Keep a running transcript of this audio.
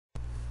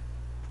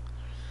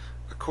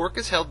cork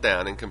is held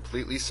down and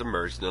completely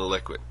submerged in a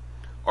liquid.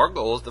 Our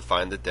goal is to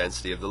find the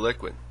density of the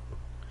liquid.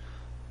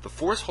 The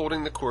force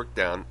holding the cork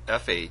down,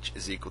 Fh,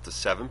 is equal to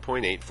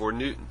 7.84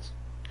 newtons.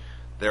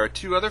 There are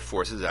two other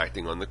forces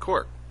acting on the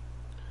cork: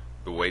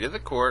 the weight of the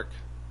cork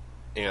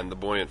and the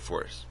buoyant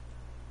force.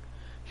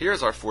 Here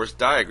is our force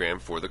diagram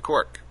for the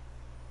cork.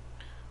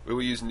 We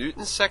will use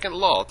Newton's second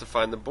law to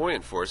find the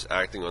buoyant force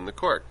acting on the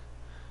cork.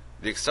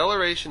 The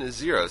acceleration is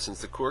 0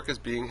 since the cork is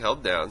being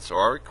held down, so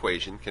our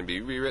equation can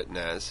be rewritten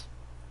as: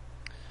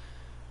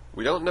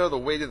 we don't know the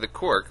weight of the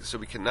cork, so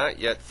we cannot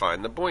yet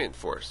find the buoyant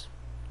force.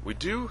 We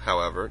do,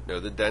 however,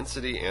 know the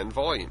density and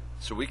volume,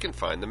 so we can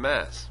find the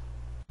mass.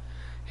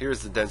 Here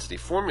is the density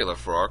formula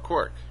for our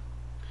cork.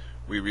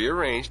 We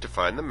rearrange to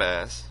find the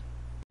mass.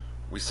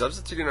 We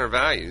substitute in our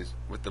values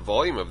with the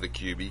volume of the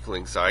cube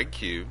equaling side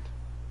cubed.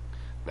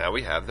 Now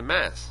we have the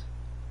mass.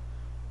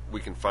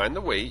 We can find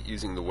the weight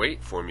using the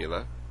weight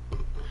formula.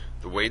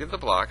 The weight of the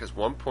block is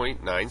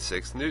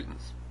 1.96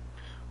 newtons.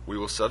 We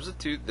will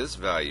substitute this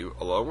value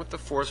along with the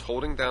force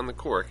holding down the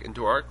cork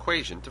into our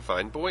equation to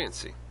find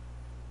buoyancy.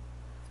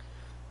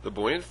 The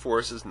buoyant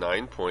force is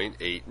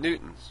 9.8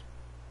 newtons.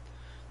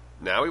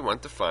 Now we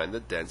want to find the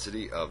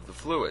density of the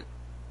fluid.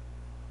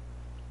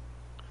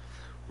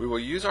 We will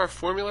use our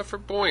formula for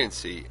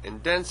buoyancy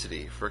and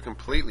density for a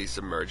completely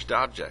submerged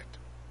object.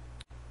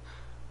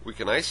 We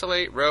can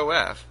isolate rho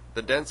f,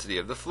 the density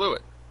of the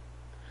fluid,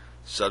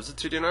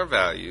 substitute in our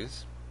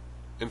values,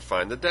 and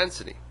find the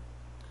density.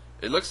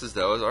 It looks as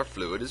though our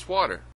fluid is water.